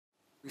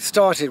We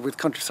started with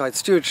countryside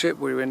stewardship.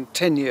 We were in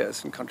 10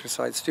 years in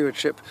countryside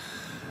stewardship,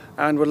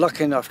 and were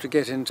lucky enough to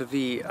get into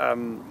the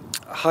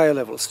higher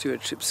level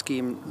stewardship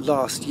scheme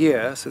last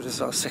year. So this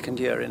is our second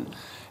year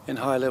in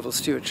higher level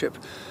stewardship.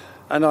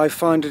 And I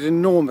find it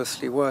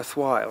enormously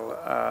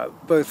worthwhile,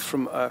 both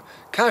from a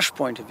cash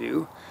point of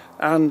view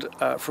and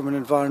from an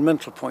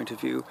environmental point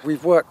of view.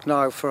 We've worked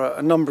now for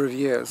a number of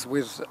years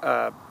with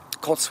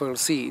Cotswold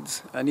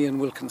Seeds and Ian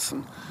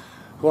Wilkinson,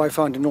 who I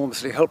find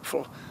enormously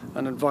helpful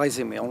and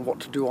advising me on what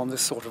to do on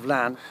this sort of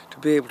land, to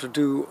be able to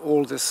do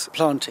all this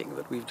planting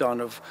that we've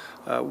done of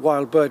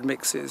wild bird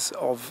mixes,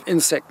 of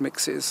insect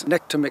mixes,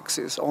 nectar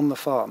mixes on the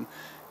farm.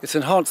 It's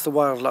enhanced the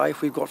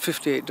wildlife. We've got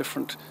 58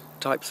 different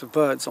types of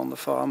birds on the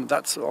farm.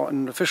 That's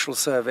an official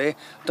survey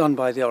done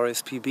by the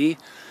RSPB,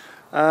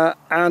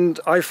 and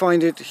I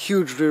find it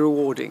hugely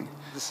rewarding.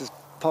 This is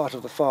part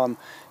of the farm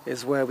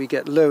is where we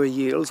get lower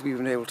yields. We've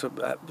been able to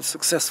be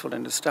successful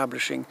in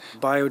establishing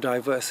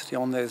biodiversity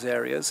on those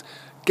areas,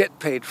 get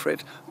paid for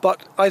it,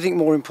 but I think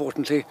more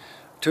importantly,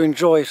 to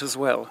enjoy it as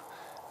well.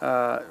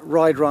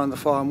 Ride around the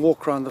farm,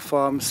 walk around the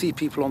farm, see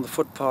people on the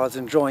footpaths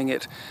enjoying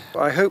it.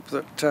 I hope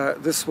that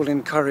this will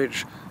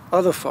encourage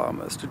other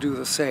farmers to do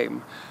the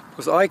same,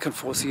 because I can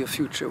foresee a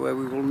future where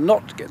we will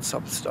not get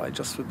subsidised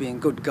just for being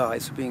good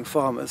guys, for being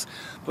farmers,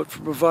 but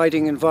for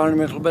providing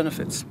environmental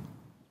benefits.